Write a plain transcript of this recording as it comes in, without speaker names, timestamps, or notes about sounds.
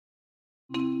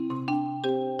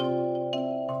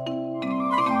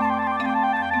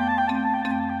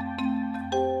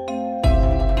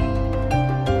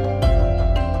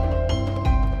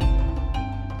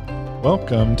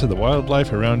Welcome to the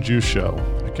Wildlife Around You show,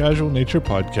 a casual nature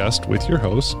podcast with your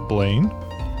hosts, Blaine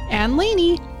and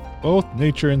Lainey, both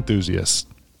nature enthusiasts.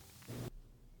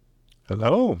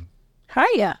 Hello.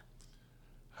 Hiya.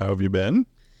 How have you been?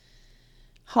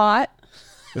 Hot.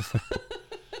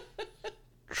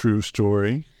 True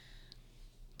story.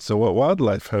 So what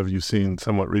wildlife have you seen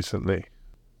somewhat recently?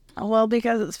 Well,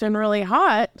 because it's been really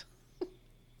hot,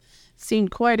 seen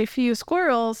quite a few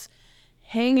squirrels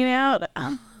hanging out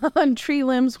on tree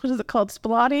limbs. What is it called?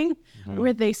 Splotting,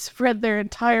 where they spread their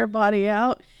entire body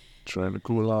out. Trying to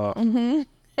cool off. Mm-hmm.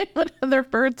 And when other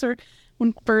birds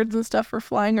when birds and stuff are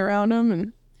flying around them,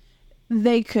 and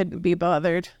they couldn't be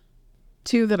bothered.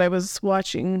 Two that I was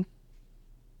watching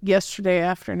yesterday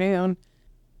afternoon.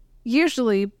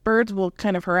 Usually birds will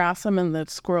kind of harass them and the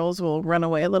squirrels will run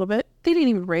away a little bit. They didn't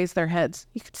even raise their heads.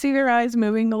 You could see their eyes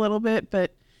moving a little bit,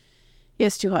 but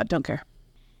it's too hot. Don't care.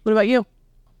 What about you?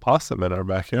 Possum in our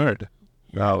backyard.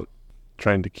 Out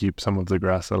trying to keep some of the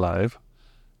grass alive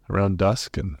around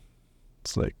dusk, and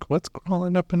it's like, what's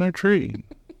crawling up in our tree?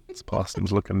 This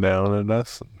possum's looking down at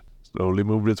us and slowly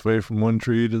moved its way from one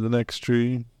tree to the next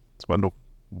tree. It's fun to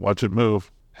watch it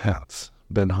move. Yeah, it's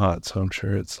been hot, so I'm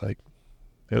sure it's like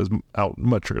it was out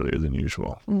much earlier than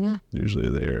usual. Mm-hmm. Usually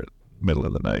they're at middle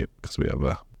of the night because we have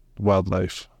a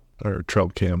wildlife or trail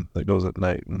cam that goes at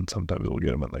night, and sometimes we'll get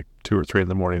them at like 2 or 3 in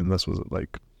the morning, and this was at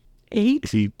like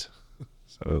 8.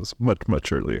 So it was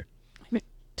much earlier. It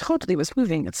totally was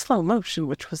moving in slow motion,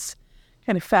 which was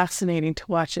kind of fascinating to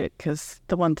watch it because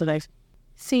the ones that I've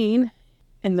seen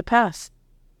in the past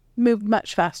moved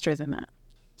much faster than that.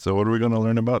 So what are we going to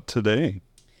learn about today?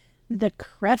 The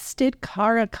Crested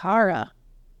Caracara.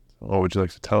 What would you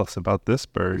like to tell us about this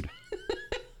bird?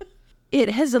 It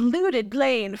has eluded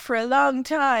Blaine for a long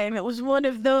time. It was one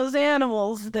of those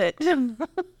animals that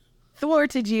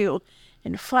thwarted you.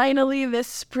 And finally this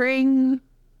spring,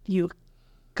 you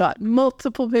got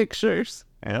multiple pictures.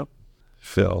 Yep.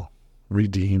 Phil,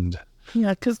 redeemed. Yeah,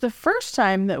 because the first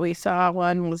time that we saw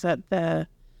one was at the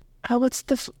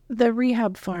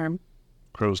rehab farm?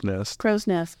 Crow's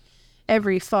Nest.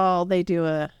 Every fall they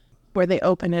do where they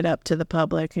open it up to the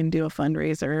public and do a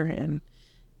fundraiser, and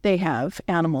they have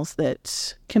animals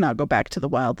that cannot go back to the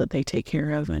wild that they take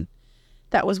care of, and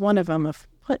that was one of them.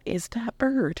 What is that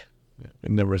bird? Yeah,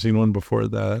 we've never seen one before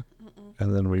that.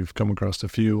 And then we've come across a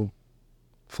few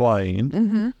flying.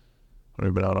 Mm-hmm. When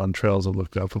we've been out on trails and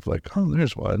looked up, of like, oh,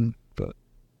 there's one, but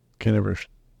can't ever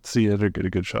see it or get a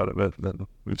good shot of it. And then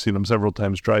we've seen them several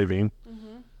times driving.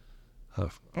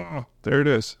 Mm-hmm. Oh, there it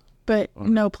is. But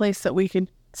no place that we could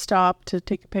stop to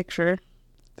take a picture.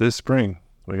 This spring,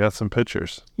 we got some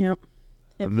pictures. Yep.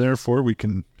 And therefore, we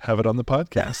can have it on the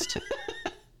podcast.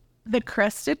 The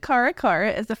Crested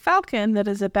Caracara is a falcon that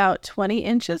is about 20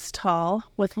 inches tall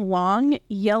with long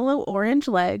yellow-orange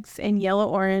legs and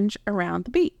yellow-orange around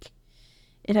the beak.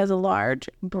 It has a large,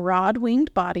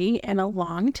 broad-winged body and a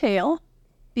long tail.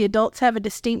 The adults have a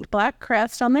distinct black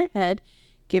crest on their head,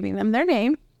 giving them their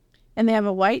name. And they have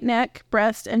a white neck,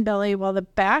 breast, and belly, while the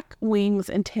back, wings,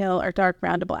 and tail are dark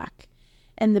brown to black.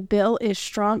 And the bill is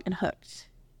strong and hooked.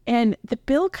 And the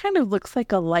bill kind of looks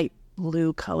like a light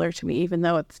blue color to me, even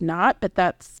though it's not. But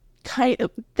that's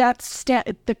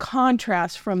the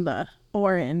contrast from the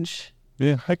orange.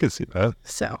 Yeah, I could see that.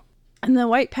 So, and the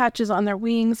white patches on their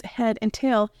wings, head, and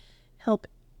tail help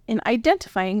in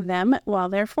identifying them while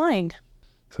they're flying.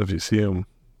 So if you see them,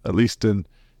 at least in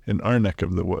our neck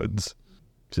of the woods,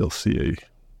 you'll see a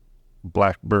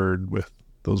black bird with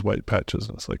those white patches,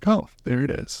 and it's like, oh, there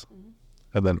it is. Mm-hmm.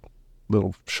 And then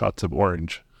little shots of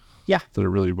orange. Yeah. That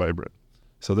are really vibrant.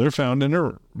 So they're found in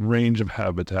a range of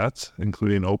habitats,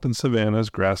 including open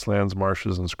savannas, grasslands,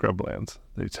 marshes, and scrublands.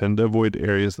 They tend to avoid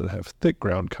areas that have thick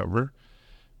ground cover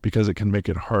because it can make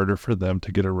it harder for them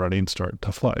to get a running start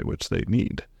to fly, which they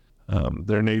need.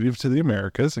 They're native to the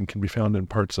Americas and can be found in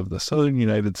parts of the southern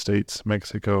United States,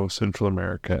 Mexico, Central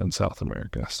America, and South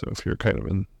America. So if you're kind of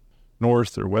in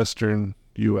north or western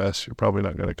U.S., you're probably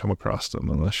not going to come across them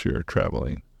unless you're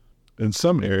traveling. In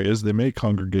some areas, they may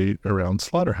congregate around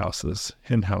slaughterhouses,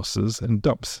 hen houses, and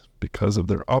dumps because of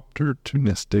their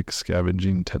opportunistic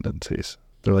scavenging tendencies.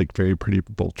 They're like very pretty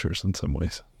vultures in some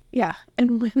ways. Yeah,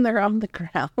 and when they're on the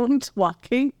ground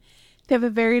walking, they have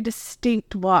a very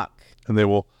distinct walk. And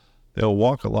they'll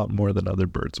walk a lot more than other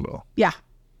birds will. Yeah,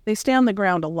 they stay on the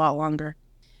ground a lot longer.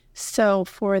 So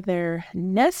for their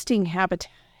nesting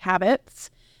habits,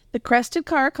 the Crested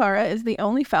Caracara is the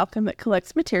only falcon that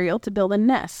collects material to build a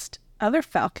nest. Other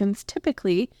falcons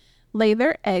typically lay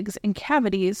their eggs in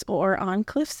cavities or on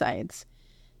cliff sides.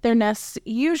 Their nests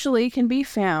usually can be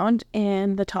found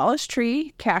in the tallest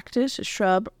tree, cactus,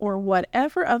 shrub, or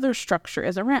whatever other structure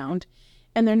is around.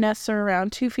 And their nests are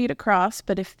around 2 feet across,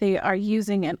 but if they are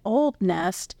using an old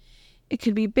nest, it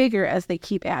could be bigger as they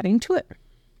keep adding to it.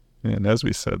 And as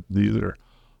we said, these are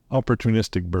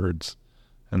opportunistic birds,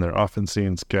 and they're often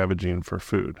seen scavenging for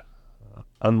food.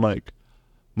 Unlike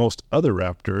most other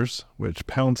raptors, which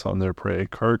pounce on their prey,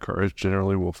 caracaras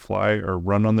generally will fly or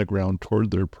run on the ground toward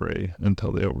their prey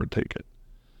until they overtake it.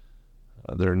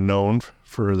 They're known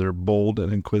for their bold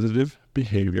and inquisitive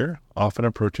behavior, often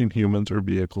approaching humans or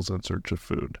vehicles in search of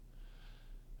food.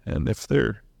 And if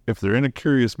they're in a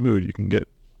curious mood, you can get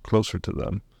closer to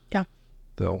them. Yeah.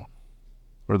 They'll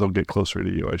get closer to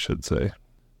you, I should say.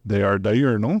 They are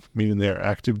diurnal, meaning they are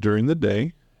active during the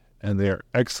day, and they are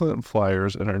excellent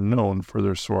flyers and are known for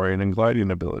their soaring and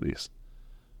gliding abilities.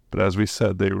 But as we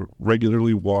said, they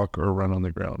regularly walk or run on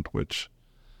the ground, which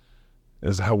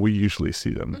is how we usually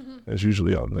see them. Is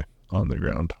usually on the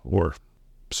ground or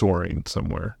soaring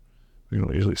somewhere. We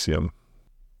don't usually see them.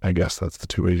 I guess that's the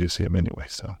two ways you see them anyway.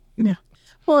 So yeah.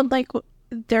 Well, and like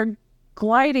they're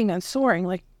gliding and soaring.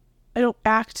 Like I don't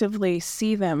actively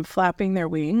see them flapping their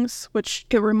wings, which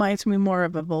it reminds me more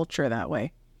of a vulture that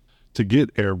way. To get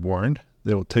airborne,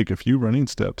 they will take a few running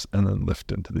steps and then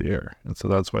lift into the air. And so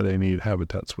that's why they need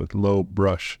habitats with low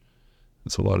brush.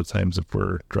 And so a lot of times if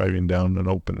we're driving down an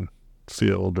open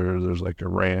field or there's like a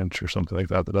ranch or something like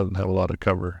that doesn't have a lot of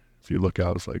cover, if you look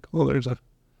out, it's like, oh, there's a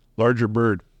larger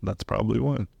bird. That's probably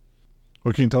one.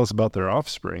 What can you tell us about their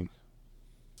offspring?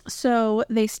 So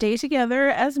they stay together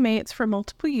as mates for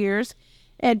multiple years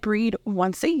and breed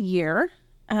once a year.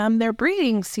 Their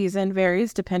breeding season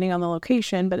varies depending on the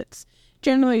location, but it's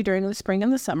generally during the spring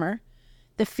and the summer.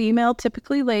 The female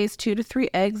typically lays 2 to 3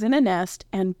 eggs in a nest,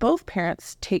 and both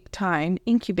parents take time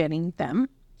incubating them.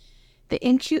 The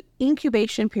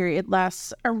incubation period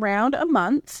lasts around a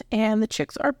month, and the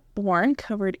chicks are born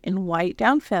covered in white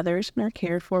down feathers and are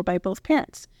cared for by both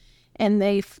parents. And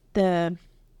the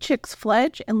chicks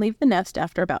fledge and leave the nest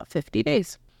after about 50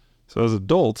 days. So as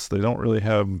adults, they don't really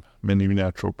have many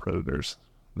natural predators.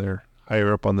 They're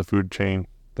higher up on the food chain.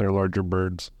 They're larger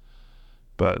birds.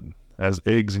 But as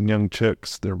eggs and young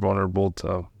chicks, they're vulnerable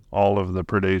to all of the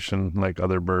predation like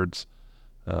other birds,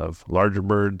 of larger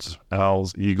birds,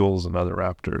 owls, eagles, and other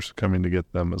raptors coming to get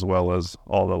them, as well as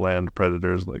all the land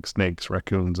predators like snakes,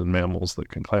 raccoons, and mammals that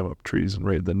can climb up trees and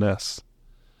raid the nests.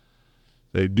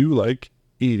 They do like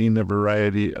eating a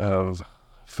variety of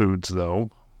foods,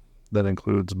 though. That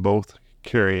includes both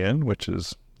carrion, which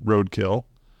is roadkill,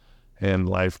 and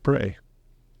live prey.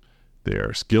 They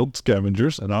are skilled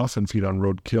scavengers and often feed on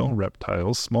roadkill,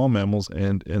 reptiles, small mammals,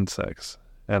 and insects,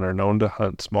 and are known to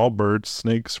hunt small birds,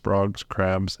 snakes, frogs,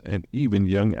 crabs, and even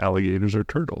young alligators or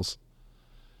turtles.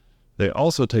 They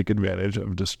also take advantage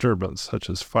of disturbance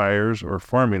such as fires or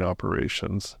farming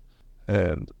operations,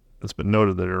 and it's been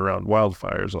noted that they're around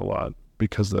wildfires a lot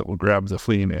because that will grab the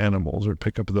fleeing animals or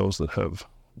pick up those that have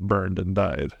burned and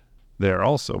died. They are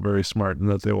also very smart in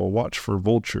that they will watch for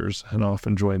vultures and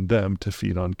often join them to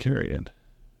feed on carrion.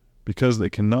 Because they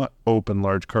cannot open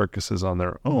large carcasses on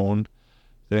their own,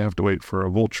 they have to wait for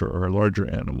a vulture or a larger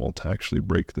animal to actually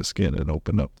break the skin and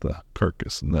open up the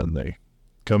carcass, and then they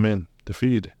come in to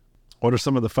feed. What are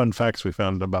some of the fun facts we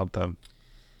found about them?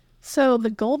 So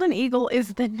the golden eagle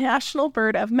is the national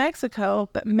bird of Mexico,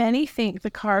 but many think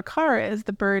the caracara is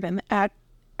the bird in the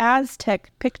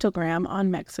Aztec pictogram on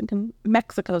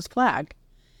Mexico's flag.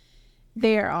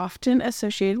 They are often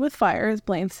associated with fire, as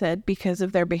Blaine said, because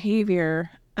of their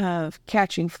behavior of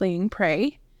catching fleeing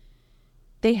prey.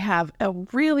 They have a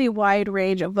really wide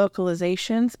range of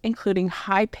vocalizations, including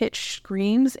high-pitched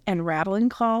screams and rattling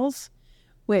calls,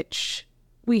 which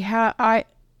we heard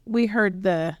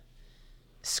the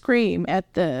scream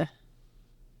at the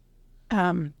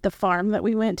farm that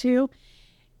we went to.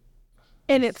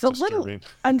 And it's a little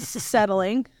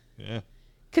unsettling. Yeah.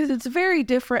 Because it's very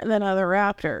different than other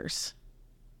raptors.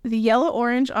 The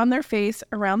yellow-orange on their face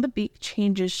around the beak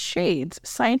changes shades.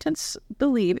 Scientists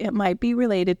believe it might be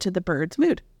related to the bird's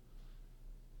mood.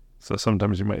 So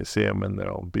sometimes you might see them and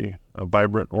they'll be a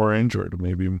vibrant orange or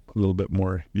maybe a little bit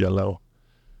more yellow.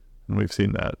 And we've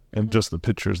seen that. And just the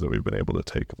pictures that we've been able to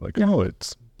take of like, oh,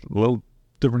 it's a little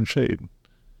different shade.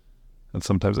 And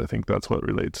sometimes I think that's what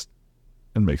relates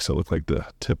and makes it look like the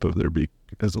tip of their beak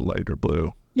is a lighter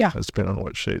blue. Yeah. Depending on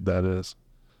what shade that is.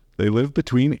 They live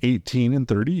between 18 and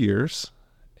 30 years,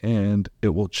 and it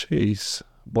will chase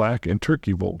black and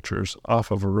turkey vultures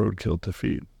off of a roadkill to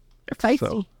feed. They're feisty.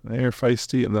 So they're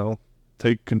feisty, and they'll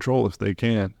take control if they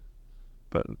can.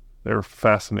 But they're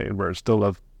fascinating birds. Still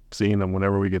love seeing them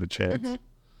whenever we get a chance.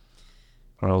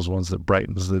 Mm-hmm. One of those ones that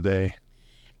brightens the day.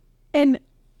 And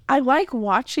I like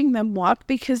watching them walk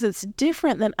because it's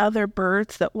different than other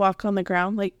birds that walk on the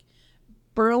ground. Like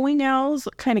burrowing owls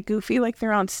look kind of goofy, like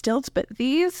they're on stilts, but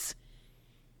these...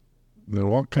 They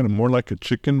walk kind of more like a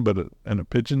chicken and a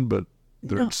pigeon, but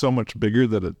they're so much bigger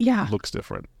that it looks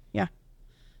different. Yeah.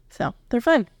 So they're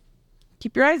fun.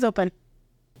 Keep your eyes open.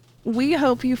 We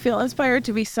hope you feel inspired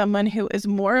to be someone who is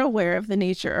more aware of the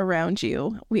nature around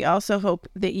you. We also hope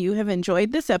that you have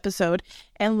enjoyed this episode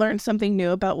and learned something new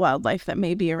about wildlife that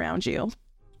may be around you.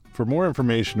 For more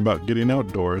information about getting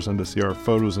outdoors and to see our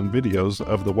photos and videos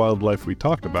of the wildlife we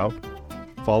talked about,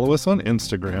 follow us on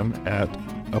Instagram at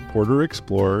A Porter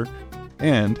Explorer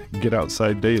and Get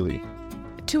Outside Daily.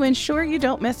 To ensure you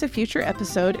don't miss a future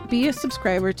episode, be a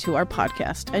subscriber to our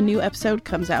podcast. A new episode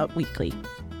comes out weekly.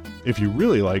 If you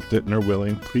really liked it and are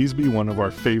willing, please be one of our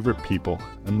favorite people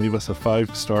and leave us a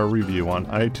 5-star review on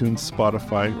iTunes,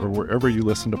 Spotify, or wherever you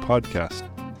listen to podcasts.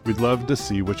 We'd love to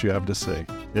see what you have to say.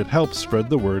 It helps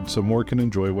spread the word so more can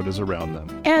enjoy what is around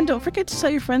them. And don't forget to tell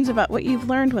your friends about what you've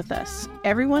learned with us.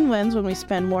 Everyone wins when we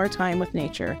spend more time with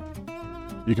nature.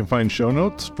 You can find show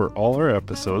notes for all our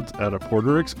episodes at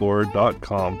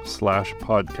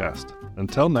aporterexplorer.com/podcast.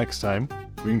 Until next time,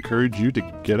 we encourage you to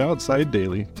get outside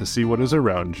daily to see what is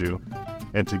around you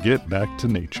and to get back to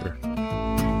nature.